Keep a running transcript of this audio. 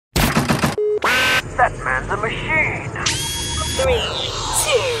That man's a machine. 3, 2,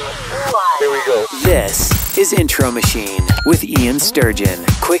 1. Here we go. This is Intro Machine with Ian Sturgeon.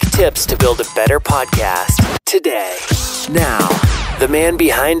 Quick tips to build a better podcast today. Now, the man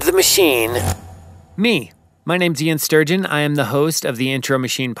behind the machine, me. My name's Ian Sturgeon. I am the host of the Intro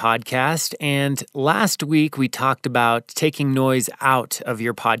Machine podcast, and last week we talked about taking noise out of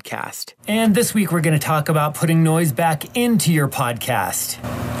your podcast. And this week we're going to talk about putting noise back into your podcast.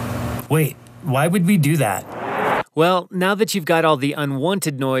 Wait, why would we do that? Well, now that you've got all the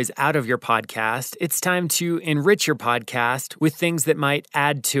unwanted noise out of your podcast, it's time to enrich your podcast with things that might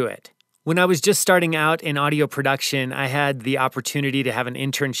add to it. When I was just starting out in audio production, I had the opportunity to have an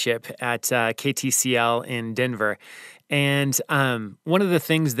internship at KTCL in Denver. And one of the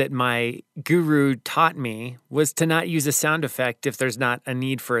things that my guru taught me was to not use a sound effect if there's not a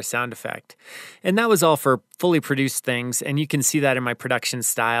need for a sound effect. And that was all for fully produced things. And you can see that in my production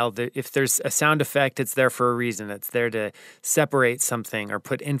style. That if there's a sound effect, it's there for a reason. It's there to separate something or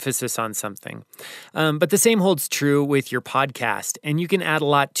put emphasis on something. But the same holds true with your podcast. And you can add a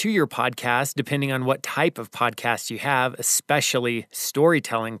lot to your podcast depending on what type of podcast you have, especially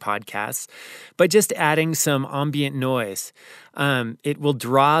storytelling podcasts. But just adding some ambient noise, it will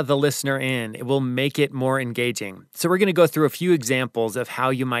draw the listener in. It will make it more engaging. So we're going to go through a few examples of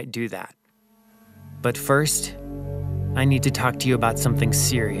how you might do that. But first, I need to talk to you about something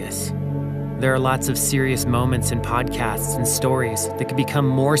serious. There are lots of serious moments in podcasts and stories that could become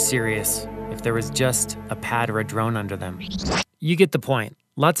more serious if there was just a pad or a drone under them. You get the point.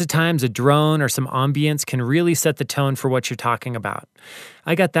 Lots of times a drone or some ambience can really set the tone for what you're talking about.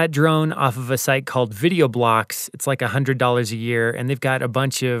 I got that drone off of a site called Video Blocks. It's like $100 a year, and they've got a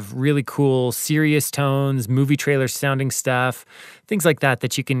bunch of really cool, serious tones, movie trailer sounding stuff, things like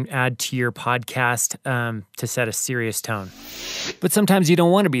that you can add to your podcast to set a serious tone. But sometimes you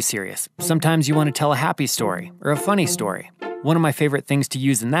don't want to be serious. Sometimes you want to tell a happy story or a funny story. One of my favorite things to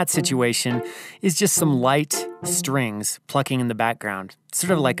use in that situation is just some light strings plucking in the background, sort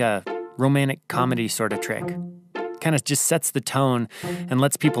of like a romantic comedy sort of trick. Kind of just sets the tone and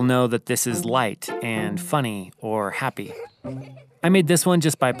lets people know that this is light and funny or happy. I made this one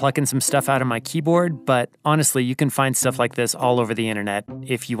just by plucking some stuff out of my keyboard, but honestly, you can find stuff like this all over the internet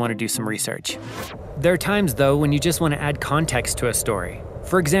if you want to do some research. There are times, though, when you just want to add context to a story.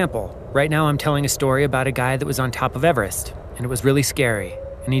 For example, right now I'm telling a story about a guy that was on top of Everest, and it was really scary,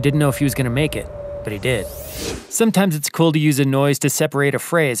 and he didn't know if he was going to make it, but he did. Sometimes it's cool to use a noise to separate a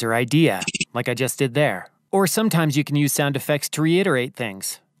phrase or idea, like I just did there. Or sometimes you can use sound effects to reiterate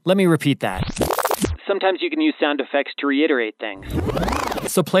things. Let me repeat that. Sometimes you can use sound effects to reiterate things.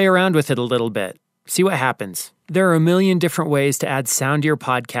 So play around with it a little bit. See what happens. There are a million different ways to add sound to your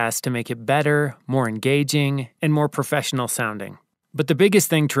podcast to make it better, more engaging, and more professional sounding. But the biggest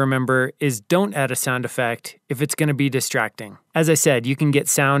thing to remember is don't add a sound effect if it's going to be distracting. As I said, you can get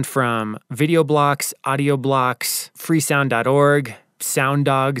sound from Video Blocks, Audio Blocks, freesound.org,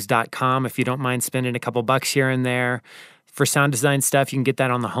 sounddogs.com if you don't mind spending a couple bucks here and there. For sound design stuff, you can get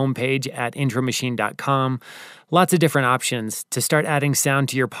that on the homepage at intromachine.com. Lots of different options to start adding sound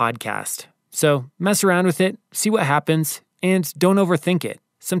to your podcast. So mess around with it, see what happens, and don't overthink it.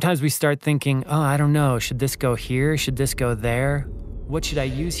 Sometimes we start thinking, I don't know, should this go here? Should this go there? What should I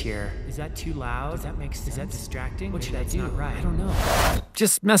use here? Is that too loud? Does that make sense? Is that distracting? What should I do? Not right. I don't know.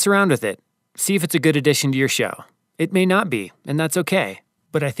 Just mess around with it. See if it's a good addition to your show. It may not be, and that's okay.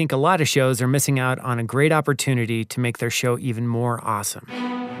 But I think a lot of shows are missing out on a great opportunity to make their show even more awesome.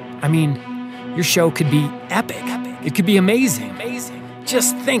 I mean, your show could be epic. It could be amazing.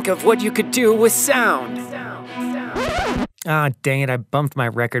 Just think of what you could do with sound. Dang it, I bumped my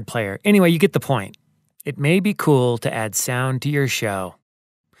record player. Anyway, you get the point. It may be cool to add sound to your show.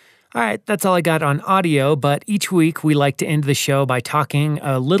 All right, that's all I got on audio, but each week we like to end the show by talking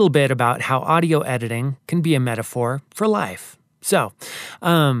a little bit about how audio editing can be a metaphor for life. So,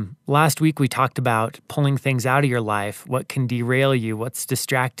 last week we talked about pulling things out of your life, what can derail you, what's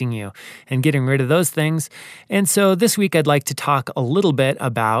distracting you, and getting rid of those things. And so this week I'd like to talk a little bit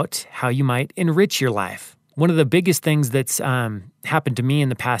about how you might enrich your life. One of the biggest things that's happened to me in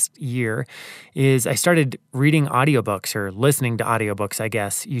the past year is I started reading audiobooks, or listening to audiobooks, I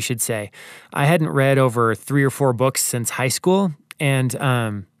guess you should say. I hadn't read over 3 or 4 books since high school, and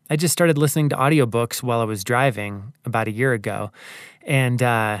I just started listening to audiobooks while I was driving about a year ago. And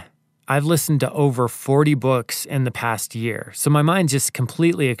I've listened to over 40 books in the past year. So my mind's just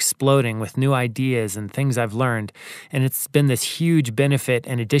completely exploding with new ideas and things I've learned. And it's been this huge benefit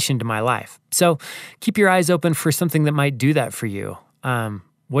and addition to my life. So keep your eyes open for something that might do that for you.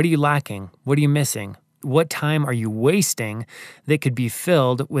 What are you lacking? What are you missing? what time are you wasting that could be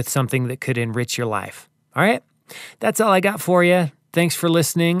filled with something that could enrich your life? All right? That's all I got for you. Thanks for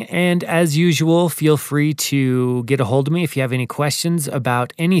listening. And as usual, feel free to get a hold of me if you have any questions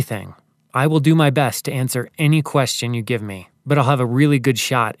about anything. I will do my best to answer any question you give me, but I'll have a really good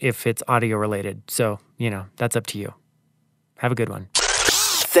shot if it's audio related. So, that's up to you. Have a good one.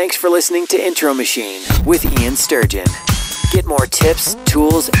 Thanks for listening to Intro Machine with Ian Sturgeon. Get more tips,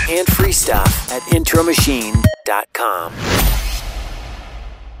 tools, and free stuff at intromachine.com.